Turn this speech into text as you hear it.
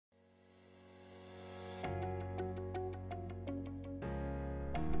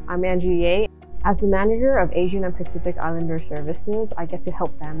I'm Angie Yeh. As the manager of Asian and Pacific Islander Services, I get to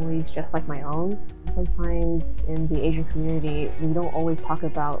help families just like my own. Sometimes in the Asian community, we don't always talk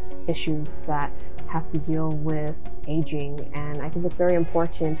about issues that have to deal with aging, and I think it's very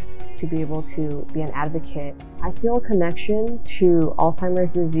important to be able to be an advocate. I feel a connection to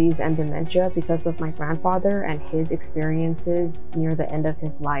Alzheimer's disease and dementia because of my grandfather and his experiences near the end of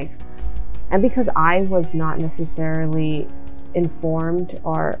his life. And because I was not necessarily informed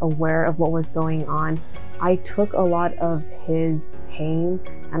or aware of what was going on, I took a lot of his pain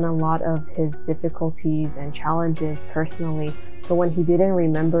and a lot of his difficulties and challenges personally. So when he didn't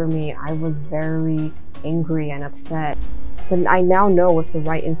remember me, I was very angry and upset. But I now know with the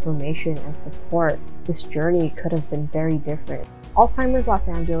right information and support, this journey could have been very different. Alzheimer's Los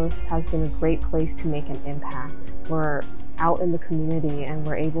Angeles has been a great place to make an impact. We're out in the community and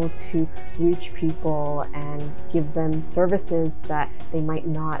we're able to reach people and give them services that they might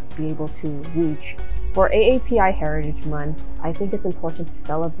not be able to reach. For AAPI Heritage Month, I think it's important to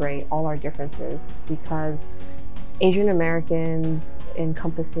celebrate all our differences because Asian Americans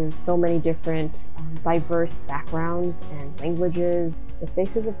encompasses so many different diverse backgrounds and languages. The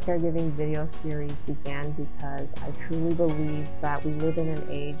Faces of Caregiving video series began because I truly believe that we live in an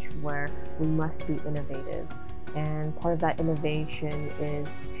age where we must be innovative. And part of that innovation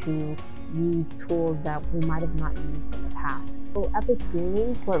is to use tools that we might have not used in the past. So at the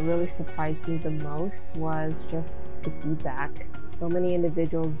screenings, what really surprised me the most was just the feedback. So many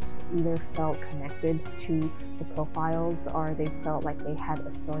individuals either felt connected to the profiles or they felt like they had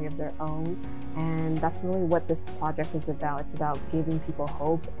a story of their own. And that's really what this project is about. It's about giving people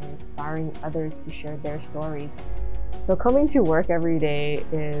hope and inspiring others to share their stories. So coming to work every day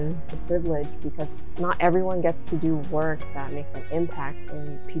is a privilege because not everyone gets to do work that makes an impact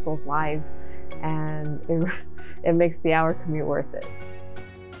in people's lives, and it makes the hour commute worth it.